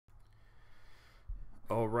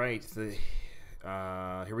All right,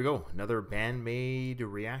 here we go. Another BAND-MAID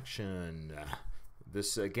reaction.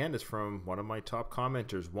 This again is from one of my top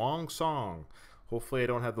commenters, Wong Song. Hopefully I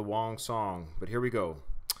don't have the Wong Song, but here we go.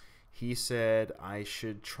 He said I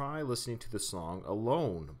should try listening to the song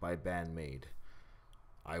Alone by BAND-MAID.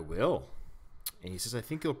 I will. And he says, I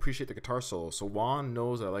think you'll appreciate the guitar solo. So Juan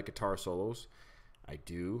knows I like guitar solos. I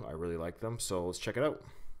do. I really like them. So let's check it out.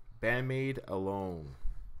 BAND-MAID Alone.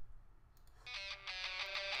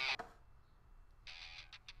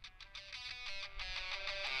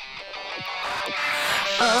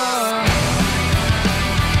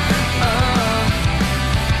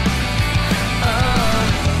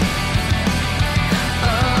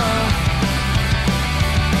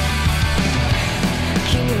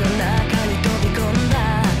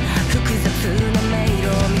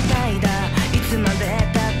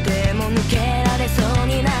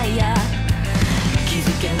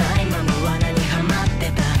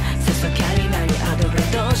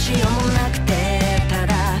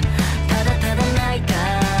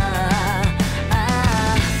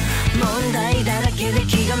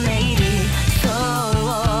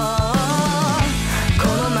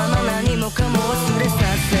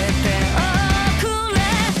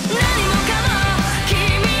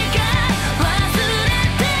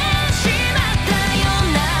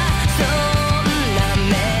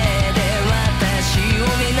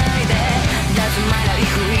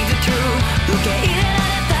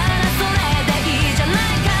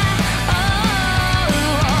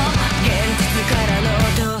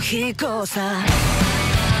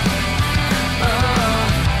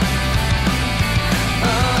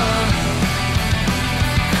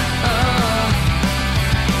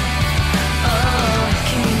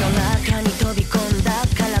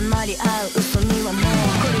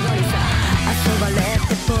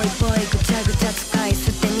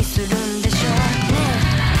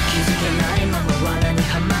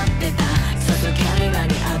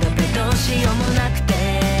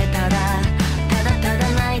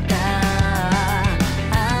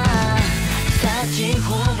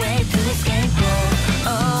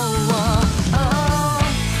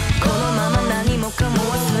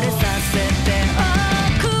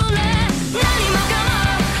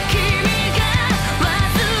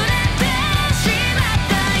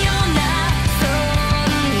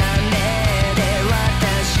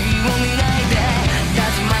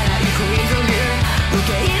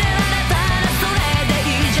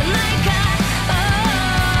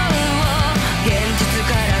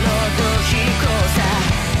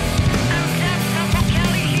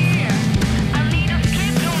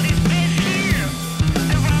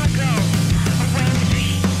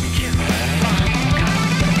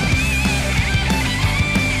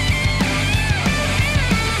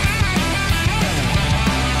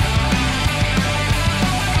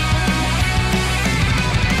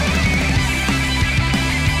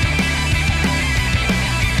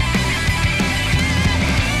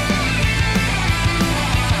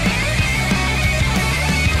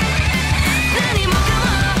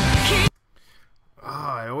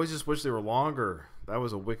 I just wish they were longer. That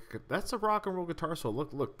was a wicked. That's a rock and roll guitar solo.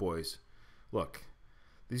 Look, boys. Look,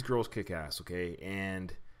 these girls kick ass, okay?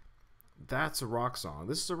 And that's a rock song.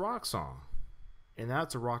 This is a rock song, and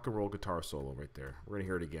that's a rock and roll guitar solo right there. We're gonna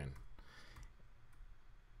hear it again.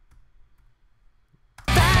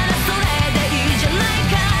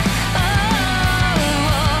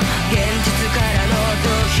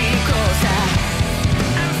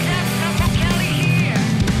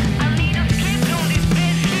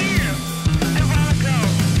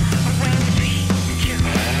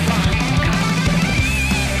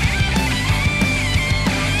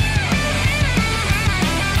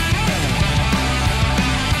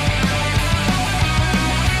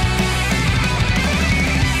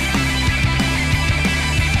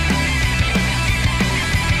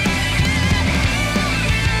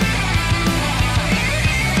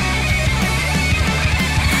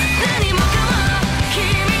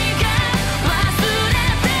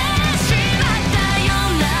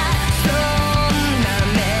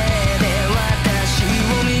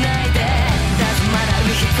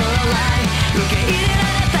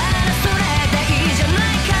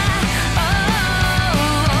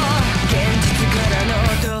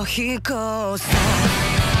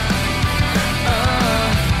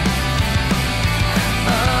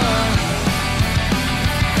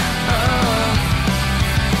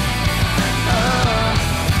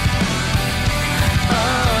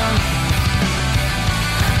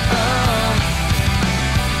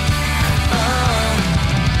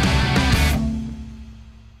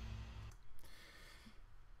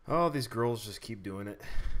 Oh, these girls just keep doing it.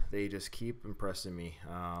 They just keep impressing me.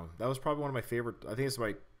 That was probably one of my favorite. I think it's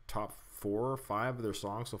my top 4 or 5 of their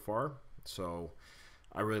songs so far. So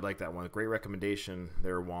I really like that one. Great recommendation.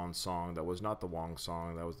 Their Wong song. That was not the Wong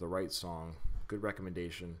song. That was the right song. Good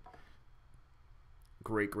recommendation.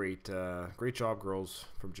 Great job, girls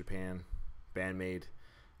from Japan. BAND-MAID.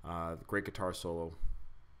 Great guitar solo.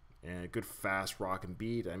 And a good fast rock and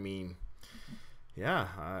beat. I mean, yeah,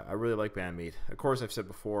 I really like BAND-MAID. Of course, I've said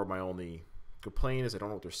before, my only complaint is I don't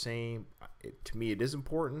know what they're saying. To me, it is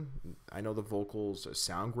important. I know the vocals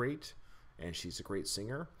sound great, and she's a great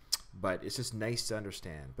singer, but it's just nice to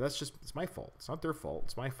understand. But it's my fault. It's not their fault.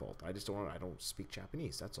 It's my fault. I don't speak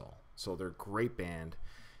Japanese. That's all. So they're a great band,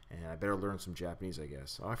 and I better learn some Japanese, I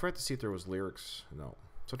guess. I forgot to see if there was lyrics. No.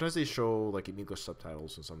 Sometimes they show like English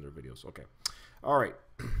subtitles in some of their videos. Okay. All right.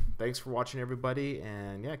 Thanks for watching, everybody.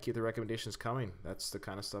 And yeah, keep the recommendations coming. That's the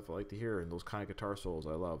kind of stuff I like to hear, and those kind of guitar solos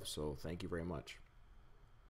I love. So thank you very much.